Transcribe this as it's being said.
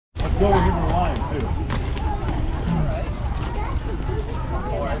go over the line too.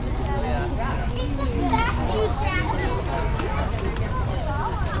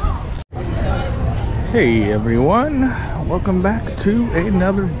 Hey everyone, welcome back to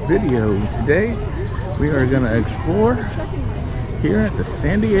another video. Today we are going to explore here at the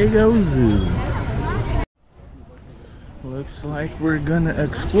San Diego Zoo. Looks like we're going to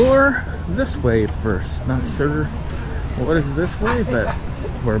explore this way first. Not sure what is this way, but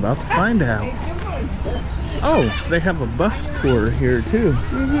we're about to find out. Oh, they have a bus tour here too.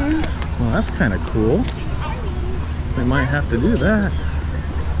 Well, that's kind of cool. We might have to do that.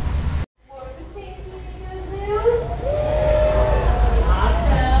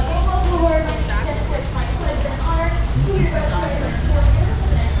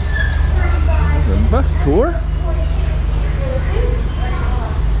 Bus tour.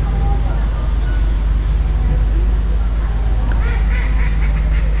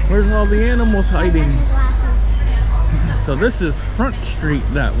 Where's all the animals hiding? So this is Front Street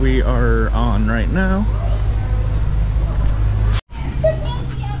that we are on right now.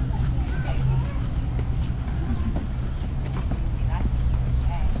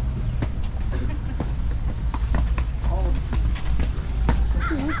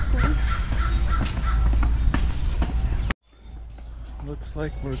 Looks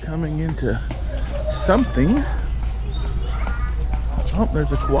like we're coming into something. Oh,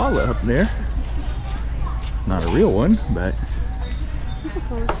 there's a koala up there. Not a real one, but That's a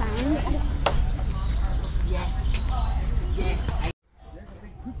cool sign.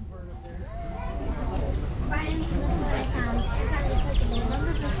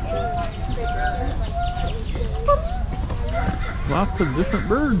 lots of different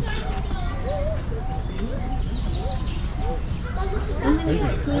birds.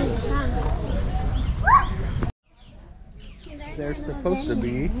 There's supposed to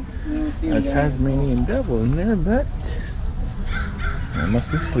be a Tasmanian devil in there, but they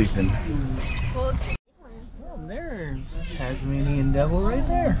must be sleeping. Oh, there's Tasmanian devil right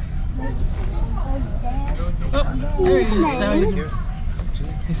there. Oh, there he is. Now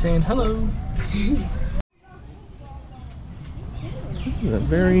he's saying hello. This is a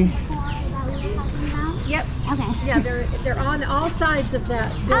very... Yep. Okay. Yeah, they're on all sides of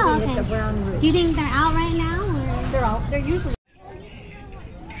that building with the brown roof. Do you think they're out right now? Or? They're usually.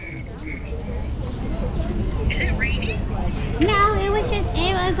 No, it was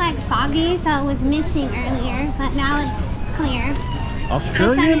like foggy, so it was misting earlier, but now it's clear.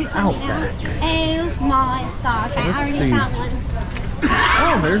 Australian outback. Oh my gosh, I already found one.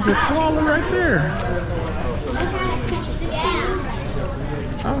 Oh, there's a koala right there.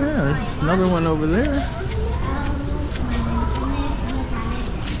 Oh yeah, there's another one over there.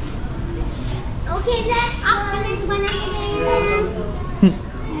 Okay, there's one over there.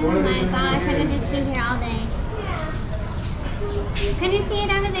 Oh my gosh, I could just be here all day. Can you see it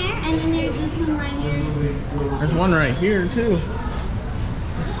over there? And then there's this one right here. There's one right here too.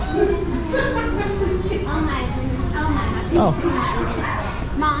 Oh my goodness. Oh my gosh. Oh.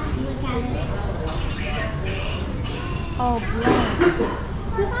 Mom, look at it. Oh, blood.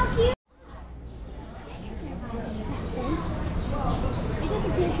 Look how cute. Is this a toucan? Oh,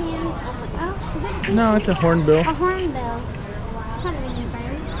 is that a toucan? No, it's a hornbill. A hornbill. What are you,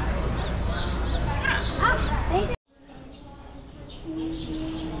 bird? Oh, there you go.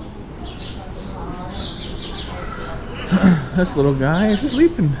 This little guy is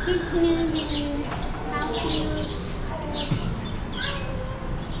sleeping. He's snoozing. How cute.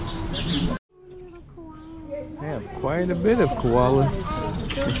 They have quite a bit of koalas.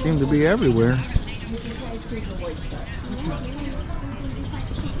 They seem to be everywhere.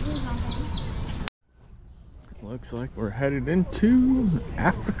 Looks like we're headed into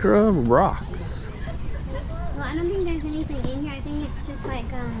Africa Rocks. Well, I don't think there's anything in here. I think it's just like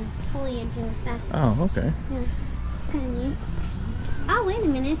foliage and stuff. Oh, okay. Yeah, it's kind of neat. Oh, wait a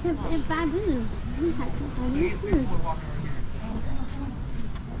minute. It's a baboon.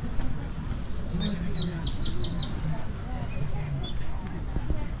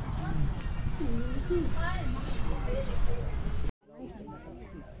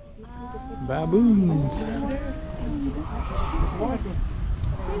 Baboons.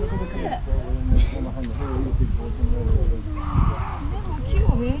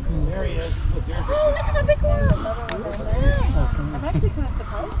 There he is. Oh, look at the big one. I'm actually kind of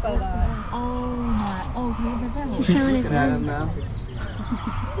surprised by that. Oh my. Okay, He's showing his At him lungs. now.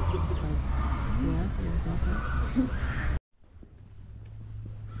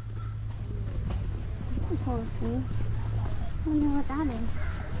 Poor thing. I don't know what that is.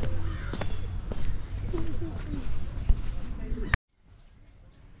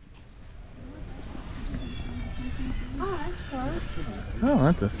 Oh,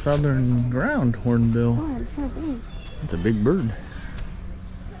 that's a southern ground hornbill. Oh, it's so big. That's a big bird.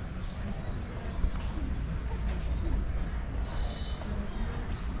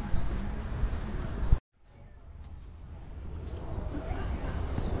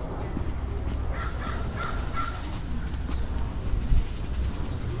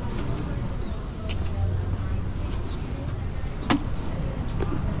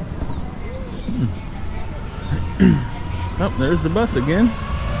 Oh, there's the bus again.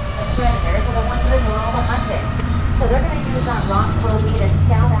 Prisoners are the ones that were all the hunted. So they're going to use that rock clothing to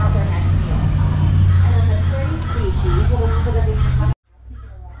scout out their next meal. And then the 30 species will be for the being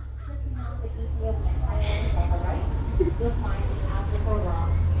you'll find the Africa rock.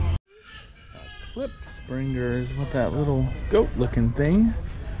 Clip Springer is what that little goat looking thing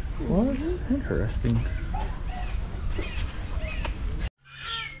was. Interesting.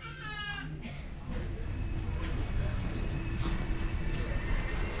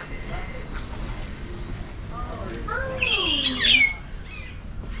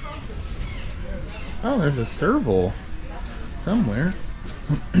 Oh, there's a serval somewhere.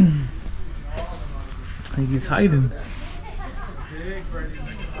 I think he's hiding.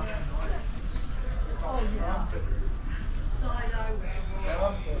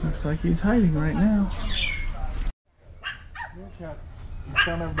 Looks like he's hiding right now. He's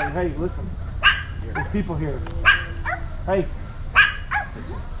telling everybody, hey, listen, there's people here. Hey.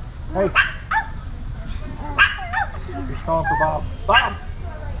 Hey. He's calling for Bob. Bob!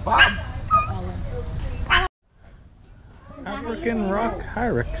 Bob! African rock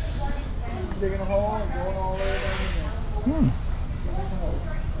hyrax. Digging a hole and going all the way down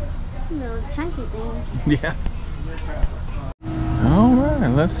No, chunky things. Yeah.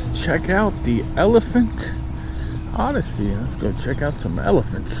 Alright, let's check out the Elephant Odyssey. Let's go check out some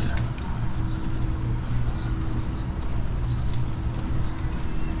elephants.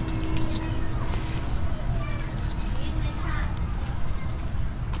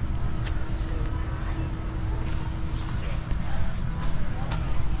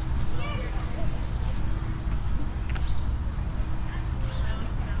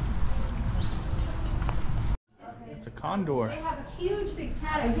 It's a condor. They have a huge big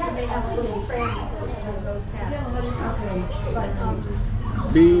paddock, so they have little trains for those paddocks.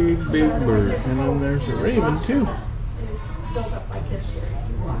 But, Big, big birds. And then there's a raven too. it's built up like this here.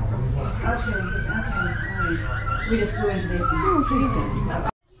 We just flew in today from Houston. So.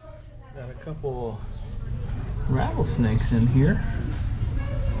 Got a couple rattlesnakes in here.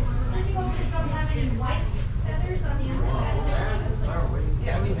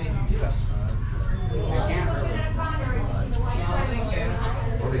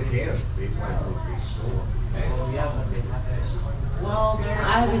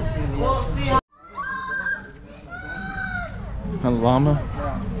 I haven't seen it. A llama.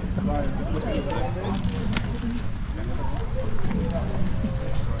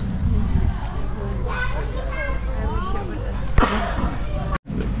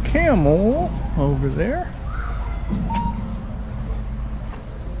 The camel over there.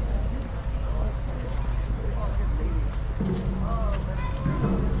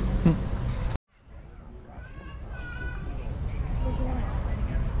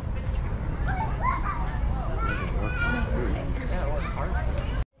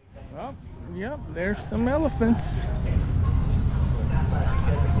 Oh, yep, there's some elephants.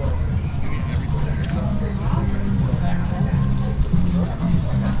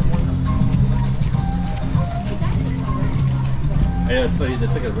 Yeah, it's funny, they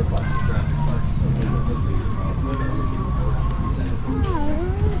took a rip off the Jurassic Park.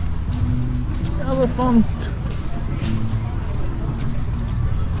 Elephant.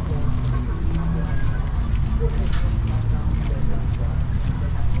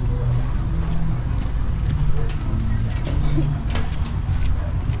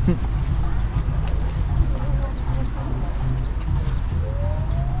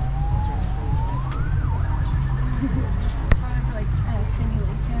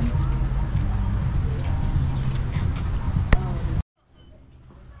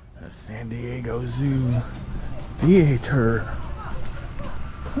 The San Diego Zoo Theater.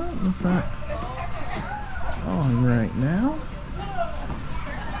 Oh, it's not on right now.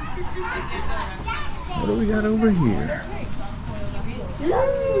 What do we got over here?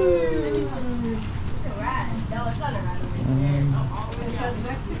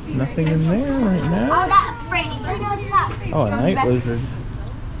 Nothing in there right Oh, now. that's pretty. Oh, a night lizard.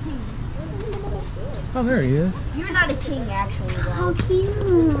 Oh, there he is. You're not a king, actually. How cute.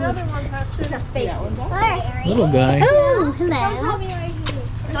 It's a fake one. Little guy. Oh, hello.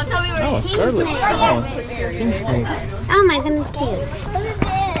 Don't tell me where Oh, Oh, a scarlet. Oh, pink snake. Oh my goodness, cute. Look at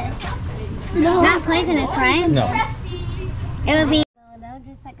this. Not poisonous, right? No. It would be though,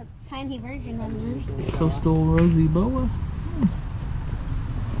 just like a tiny version of me. Coastal rosy boa.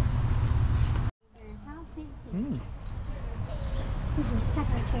 Hmm.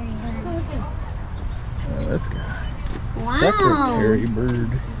 Secretary bird. This guy. Wow. Secretary bird.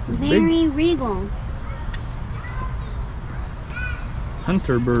 This is big. Very regal.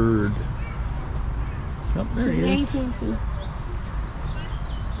 Hunter bird. Oh, there he Very is. fancy.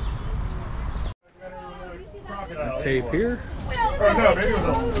 Tape here.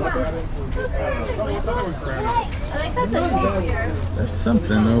 There's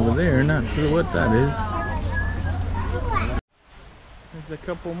something over there. Not sure what that is. There's a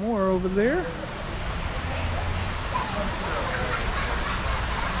couple more over there.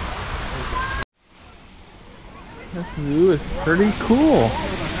 This zoo is pretty cool.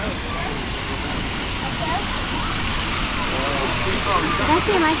 I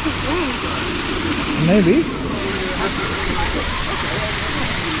actually like to swim. Maybe.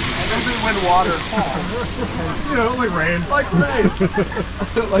 When water falls. You know, like rain. Like rain.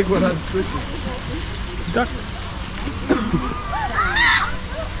 Like when I'm fishing. Ducks.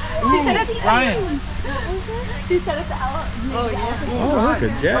 She said it's Ryan. She said it's out. Oh yeah. Oh, look, a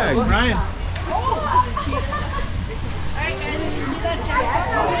jag. Ryan.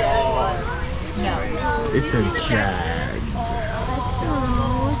 It's a jag.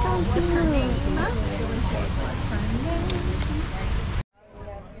 Oh, so cute.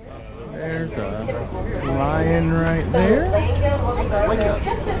 There's a lion right there.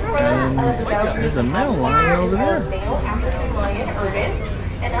 And there's a male lion over there.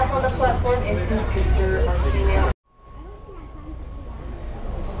 And up on the platform is the sister or female.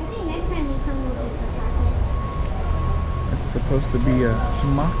 I think next time we come we'll get the chocolate. It's supposed to be a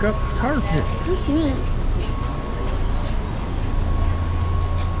mock-up tar pit. That's neat.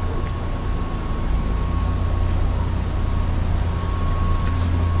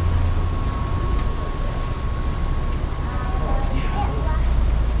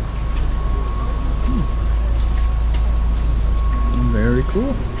 Very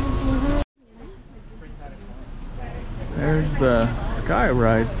cool. There's the sky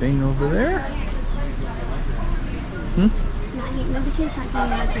ride thing over there. Hmm? Not here. Maybe she's talking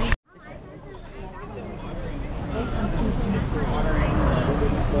about this.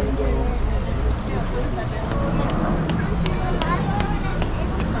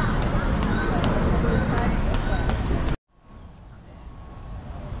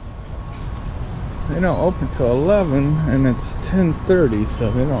 They don't open till 11 and it's 10:30,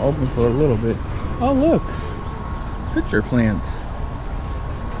 so they don't open for a little bit. Oh look, pitcher plants.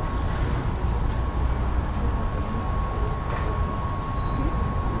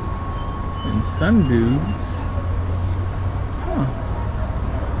 And sundews. Huh.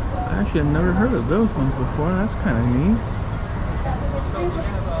 I actually have never heard of those ones before. That's kind of neat.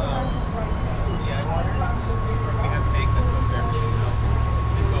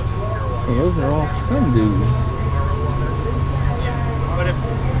 So those are all sundews.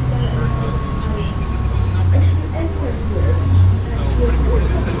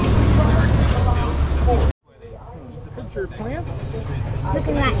 Pitcher plants. Look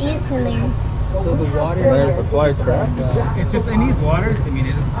at that ants in there. So the water. There's the fly trap. It's just, it needs water. I mean,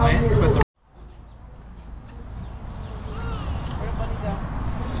 it is a plant, but the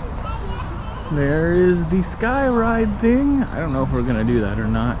There is the sky ride thing. I don't know if we're gonna do that or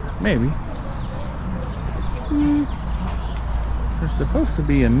not. Maybe. There's supposed to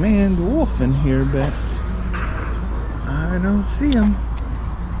be a maned wolf in here, but I don't see him.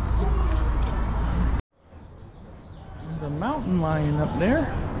 There's a mountain lion up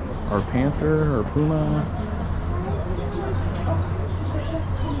there, or panther, or puma.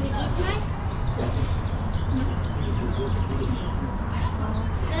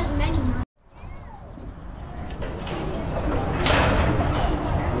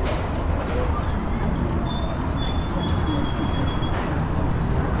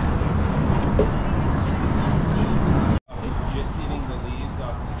 just eating the leaves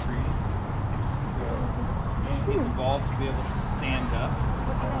off the tree. And he's evolved to be able to stand up.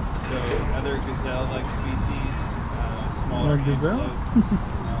 So other gazelle-like species, smaller Gazelle?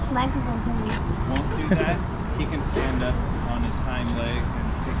 antelope, Like a gazelle. won't do that. He can stand up on his hind legs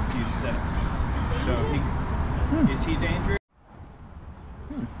and take a few steps. So is he dangerous?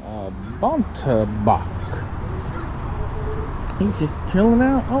 Bontebok. He's just chilling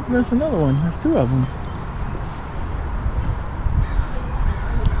out. Oh, there's another one. There's two of them.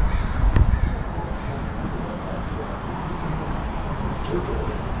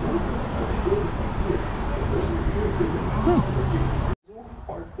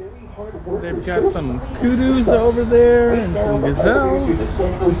 They've got some kudus over there and some gazelles. The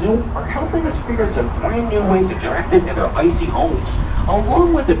San Diego Zoo are helping us figure some brand new ways to track them in their icy homes.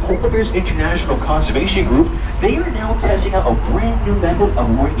 Along with the Polar Bears International Conservation Group, they are now testing out a brand new method of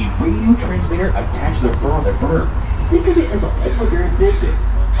wearing a radio transmitter attached to the fur of the bird. Think of it as a polar bear visit.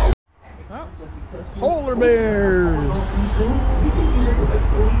 Oh, polar bears!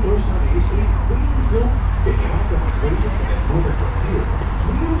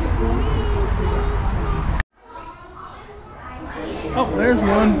 Oh, there's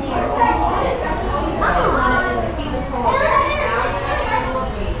one.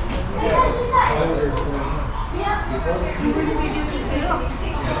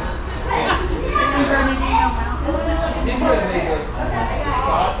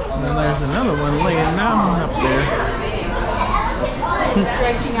 And then there's another one laying down up there.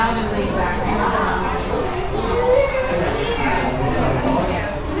 Stretching out and laying back.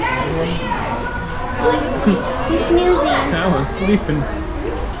 He's snoozing. I was sleeping.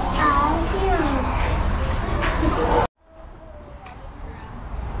 Oh, cute.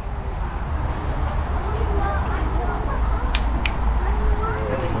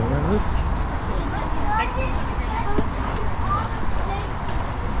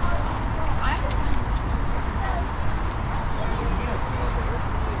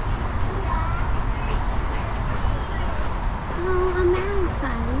 Oh, a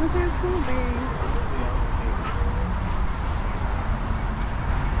magpie. Those are cool birds.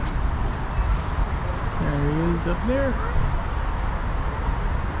 There he is up there.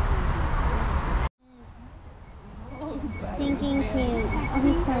 Stinking cute. Oh,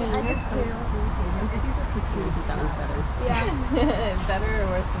 he's playing. Yeah. Better or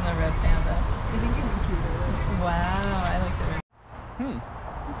worse than the red panda? Wow, I like the red.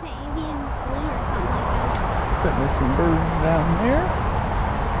 It's an avian flea or something like that. Except there's some birds down there.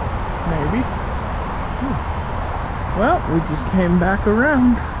 Maybe. Well, we just came back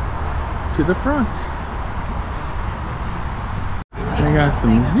around to the front. We got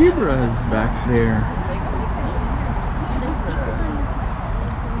some zebras back there.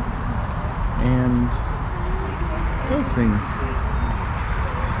 And those things.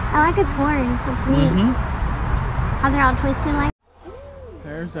 I like its horns. It's neat. How they're all twisted like.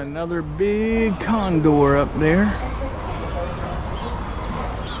 There's another big condor up there.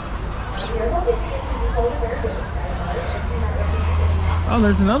 Oh,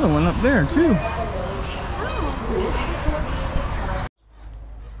 there's another one up there too.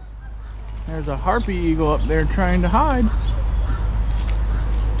 There's a harpy eagle up there trying to hide.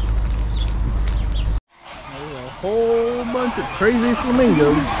 There's a whole bunch of crazy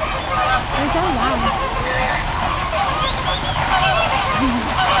flamingos. They're so loud.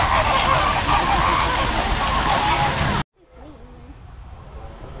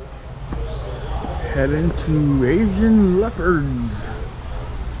 Heading to Asian leopards.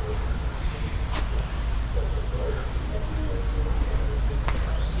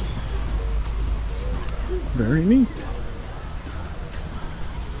 Very neat.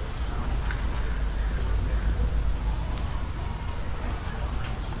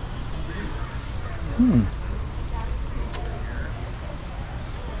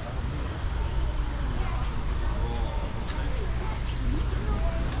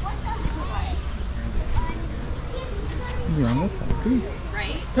 Be on this side too.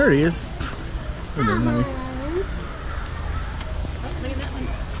 Right? There he is. He doesn't know. Look at that one.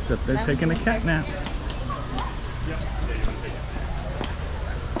 Except they're taking a cat nap.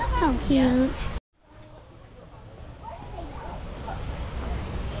 So cute.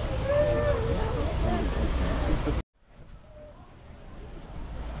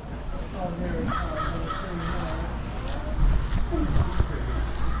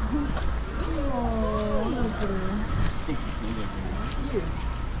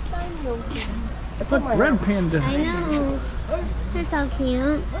 Look, red panda. I know. They're so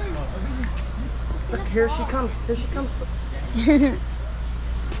cute. Look, here she comes. Here she comes.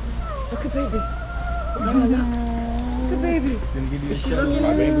 Look at baby. Look at baby. Gonna give you a She shot. looking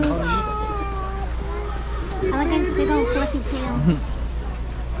at baby. I like his big old fluffy tail.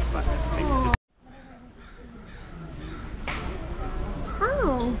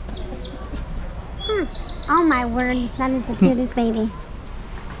 Oh. Huh. Oh my word, that is the cutest baby.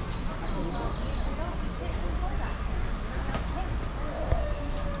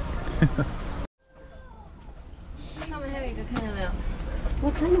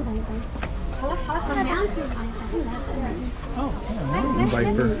 What kind of viper? A mountain viper. Oh, yeah, mountain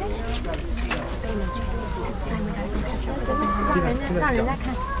viper.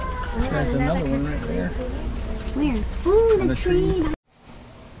 There's another one right there. Where? Ooh, In the the tree. trees.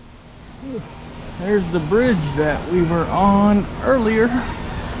 There's the bridge that we were on earlier.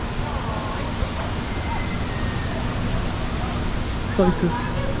 This place is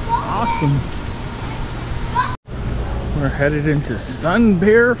awesome. We're headed into Sun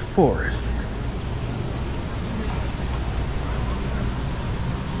Bear Forest.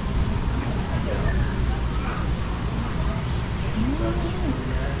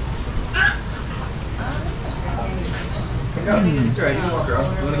 It's alright, you can walk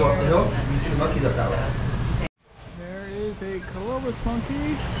around. You wanna go up the hill? You can see the monkeys up that way. There is a Colobus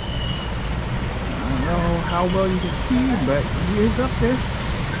monkey. I don't know how well you can see, but he is up there.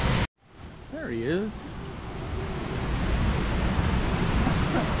 There he is.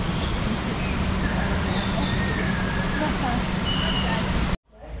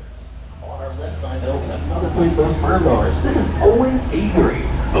 On our left side, though, another place those bird bars. This is Owens Aviary,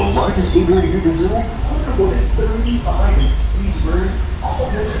 the largest aviary in the zoo. More than 35 species birds, all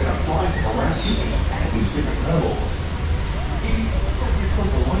living and flying around using these different levels.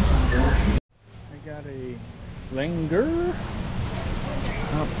 I got a langur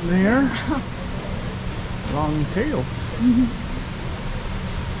up there. Long tails.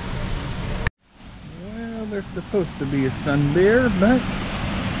 Well, there's supposed to be a sun bear, but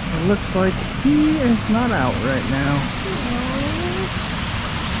it looks like he is not out right now.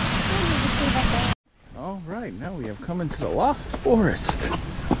 All right, now we have come into the Lost Forest.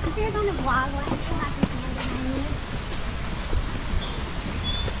 If you're on the vlog, like, you'll have to stand behind me.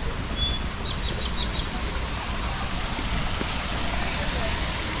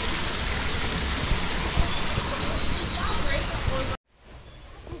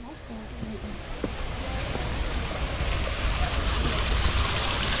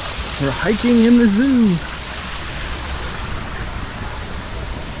 We're hiking in the zoo.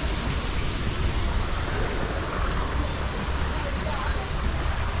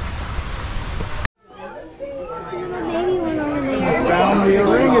 Found the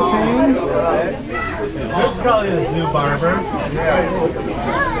orangutan. That's probably the zoo barber.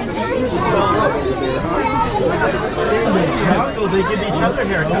 They give each other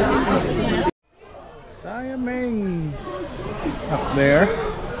haircuts. Siamese up there.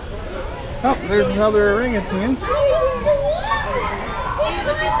 Oh, there's another orangutan.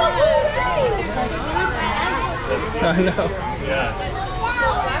 I know. Yeah.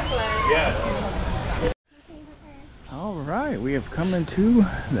 All right, we have come into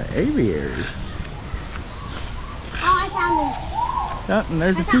the aviary. Oh, I found him. Oh, and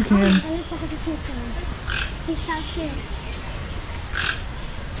there's a toucan. And let's look at the toucan. He's so cute.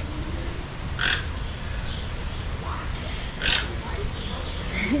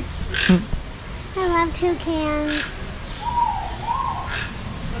 I love toucans.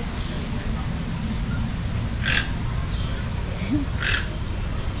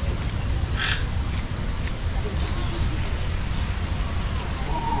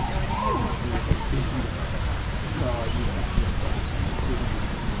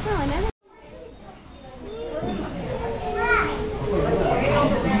 Oh, another.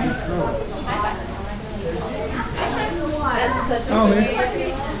 Oh, there.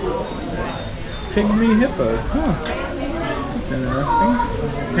 Pygmy hippo. Huh. That's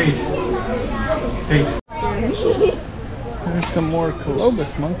interesting. There's some more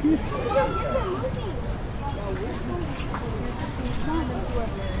Colobus monkeys.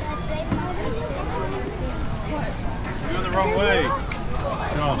 You're going the wrong way.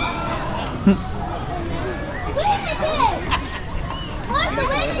 No. What's the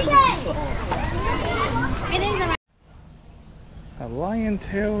wind say? It is the A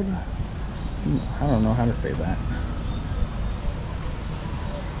lion-tailed... I don't know how to say that.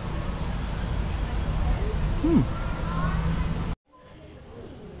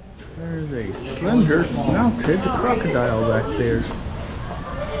 There's a slender snouted crocodile back there.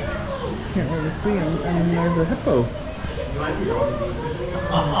 Can't really see him. And there's a hippo.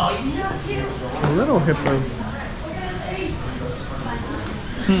 A little hippo.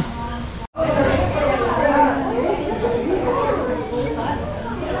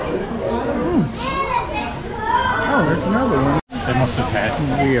 Oh, there's another one. They must have had.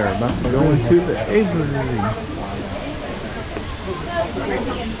 We are about to go into the aviary.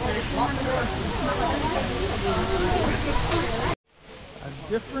 A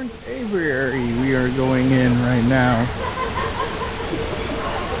different aviary we are going in right now.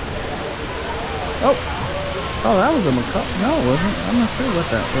 Oh, that was a macaque. No, it wasn't. I'm not sure what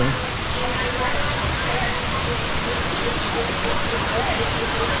that was.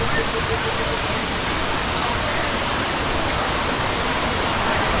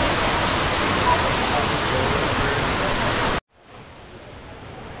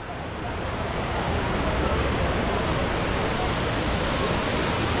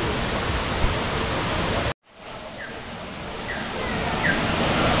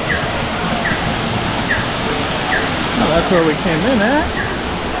 that's where we came in at.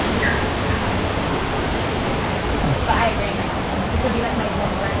 But I agree. It could be like my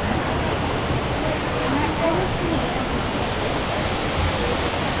home right now.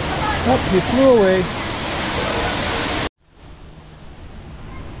 Oh, he flew away.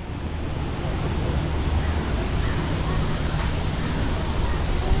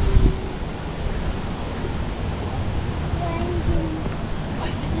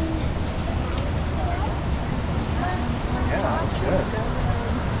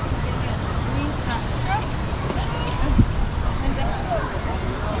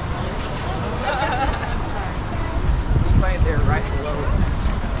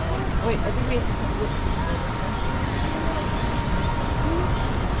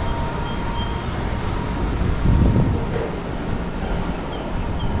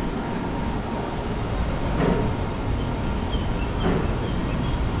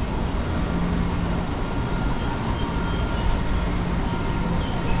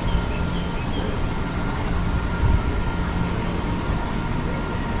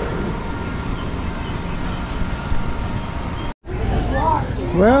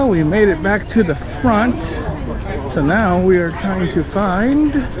 Well, we made it back to the front, so now we are trying to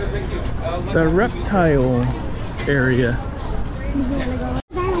find the reptile area.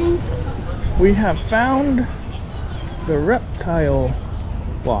 We have found the reptile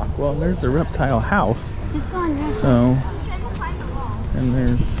walk. Well, there's the reptile house. So, and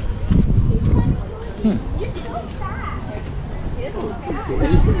there's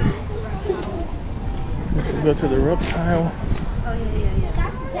let's go to the reptile.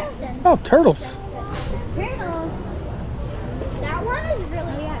 Oh, turtles. Turtles. That one is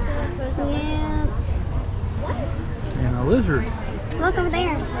really cute. What? And a lizard. Look over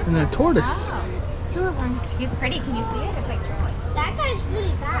there. And a tortoise. Two of them. He's pretty. Can you see it? It's like turquoise. That guy's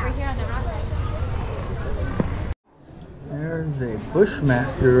really fast. Over here on the rock. There's a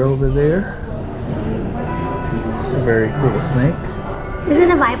bushmaster over there. A very cool snake. Is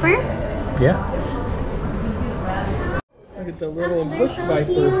it a viper? Yeah. Look at the little bush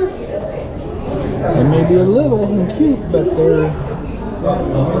viper. They may be a little and cute, but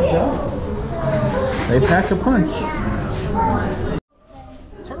they pack a punch.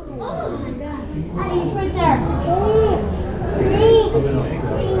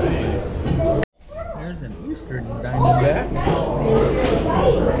 There's an eastern diamondback.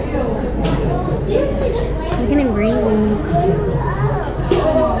 Look at him breathing.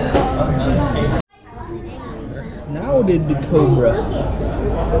 A snouted cobra.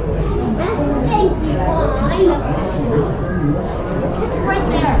 Right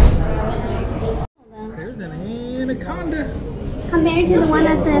there. There's an anaconda. Compared to the one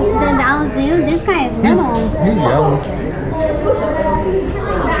at the Dallas Zoo, this guy is little. He's yellow.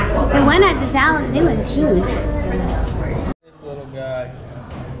 The one at the Dallas Zoo is huge. This little guy,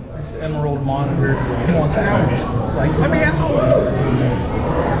 this emerald monitor, he wants out. It's like, let me out.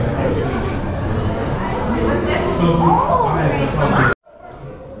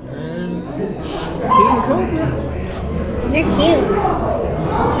 There's King Cobra. They're cute.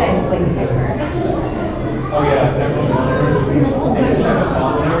 Oh yeah.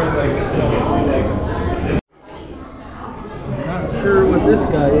 Not sure what this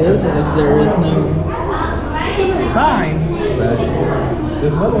guy is, as there is no sign. But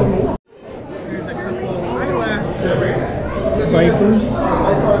there's a couple of eyelash vipers.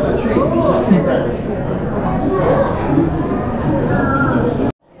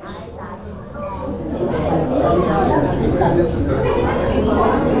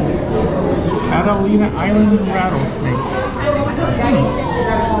 Catalina Island rattlesnake.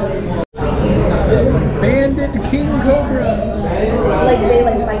 Banded king cobra. Like they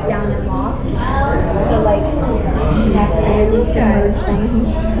like bite down and off. So like you have to really submerge them to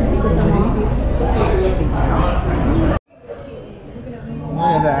get them off.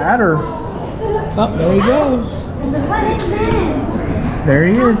 Look at the adder. Oh, there he goes. What is this? There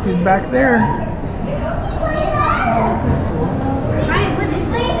he is. He's back there. Right, what is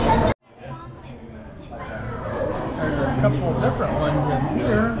this? There's a couple of different ones in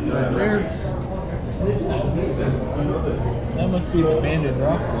here. But there's... That must be the banded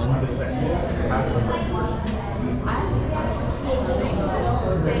rock ones. There's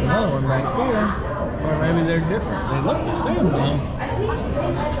another one back there. Or maybe they're different. They look the same though. I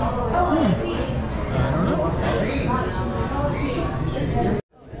don't know.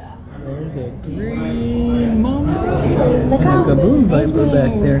 There's a green mamba. And a kaboom viper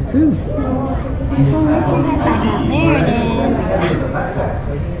back there too. There it is.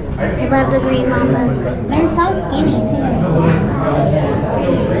 I love the green mambas. They're so skinny too.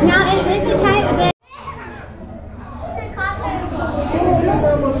 Now is this a type of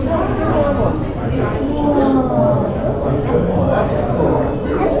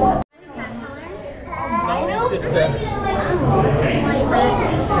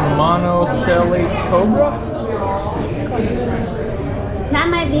ocellate cobra. That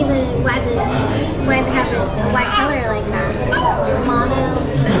might be why they have this white color like that. Mono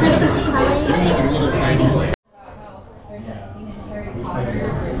color.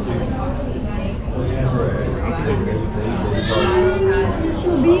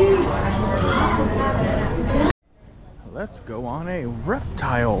 Let's go on a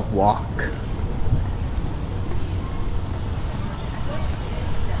reptile walk.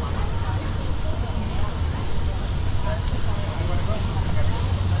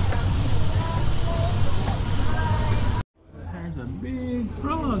 There's a big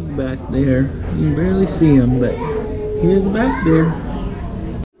frog back there. You can barely see him, but he is back there.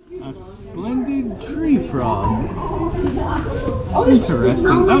 A splendid tree frog. Interesting.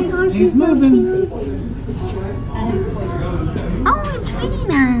 Oh, he's moving. Oh, it's feeding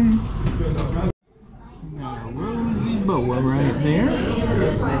them. Got a rosy boa right there.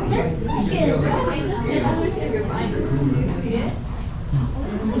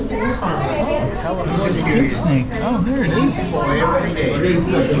 Big snake. Oh, there it is.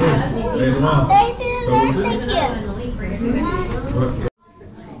 Thank you.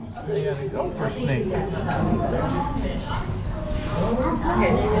 They got a gopher snake.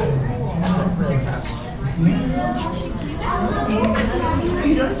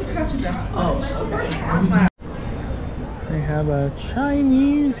 They have a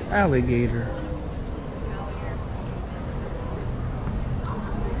Chinese alligator.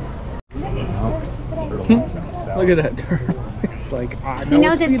 Look at that turtle. It's like, I know He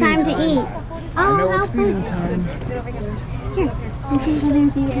knows it's feeding time to eat. I know how it's feeding time. Here, you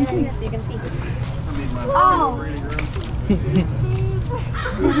can see. Oh.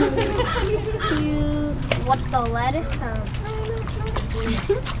 What's the lettuce time?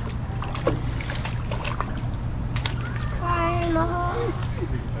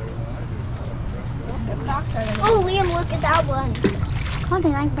 Oh, Liam, look at that one. Oh, they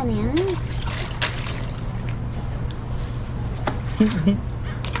like bananas? Look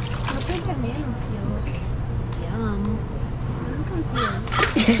at banana peels. Yum. I'm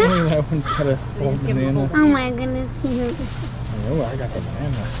confused. That one's got a whole banana. Oh my goodness, cute. Oh, I got the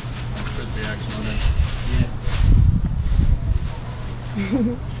banana.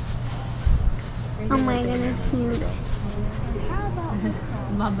 Oh my goodness, cute.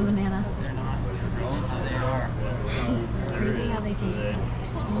 Love the banana. Crazy how they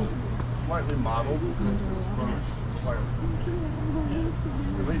taste. Slightly mottled.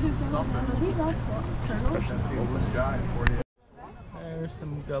 At least it's something. These all turtles. There's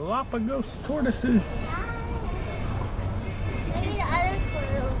some Galapagos tortoises. Maybe the other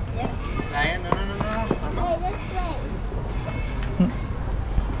turtle. Hey, no. Hey, this way.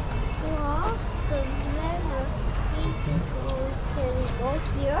 Lost the river. Can we go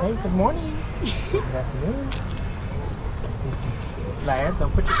here? Hey, good morning. Good afternoon. Lad,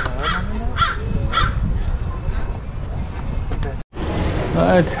 don't put your phone on the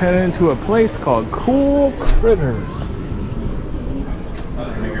Let's head into a place called Cool Critters.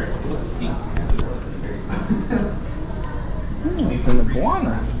 It's an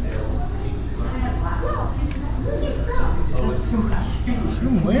iguana.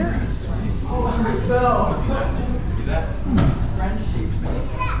 Somewhere.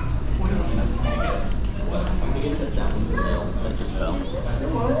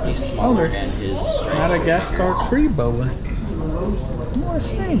 Oh, there's Madagascar tree boa. More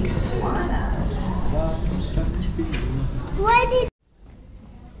snakes. What is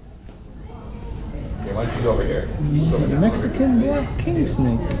Okay, why don't you go over here? Mexican black king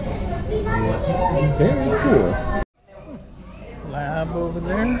snake. Very cool. Lab over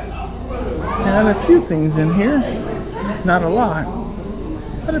there. And a few things in here. Not a lot,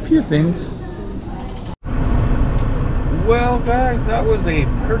 but a few things. Well, guys, that was a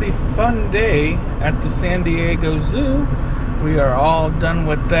pretty fun day at the San Diego Zoo. We are all done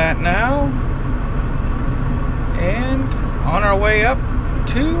with that now. And on our way up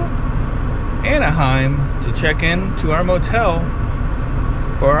to Anaheim to check in to our motel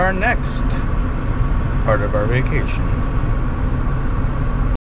for our next part of our vacation.